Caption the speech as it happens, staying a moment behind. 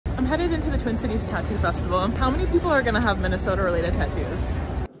headed into the Twin Cities Tattoo Festival. How many people are gonna have Minnesota-related tattoos?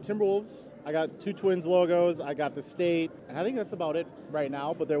 Timberwolves. I got 2 Twins logos. I got the state. And I think that's about it right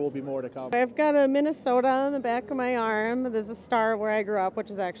now, but there will be more to come. I've got a Minnesota on the back of my arm. There's a star where I grew up,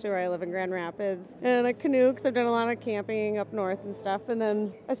 which is actually where I live in Grand Rapids. And a canoe, because I've done a lot of camping up north and stuff. And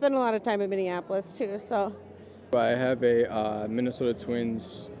then I spend a lot of time in Minneapolis too, so. I have a Minnesota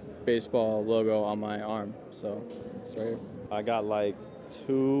Twins baseball logo on my arm, so it's right here. I got like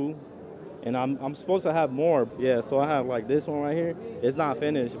 2, and I'm supposed to have more. Yeah, so I have like this one right here. It's not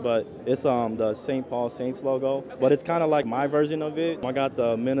finished, but it's the St. Paul Saints logo. But it's kind of like my version of it. I got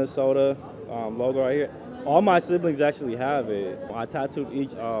the Minnesota logo right here. All my siblings actually have it. I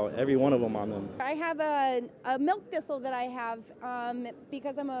tattooed every one of them on them. I have a milk thistle that I have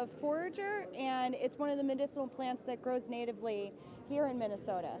because I'm a forager, and it's one of the medicinal plants that grows natively here in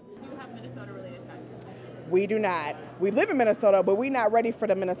Minnesota. Do you have Minnesota-related tattoos? We do not. We live in Minnesota, but we're not ready for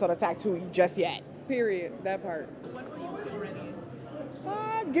the Minnesota tattoo just yet. Period, that part. When will you feel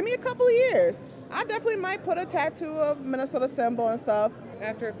ready? Give me a couple of years. I definitely might put a tattoo of Minnesota symbol and stuff.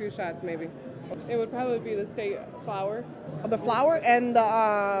 After a few shots, maybe. It would probably be the state flower. The flower and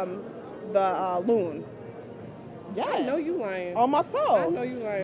the loon. Yes. I know you lying. On my soul. I know you lying.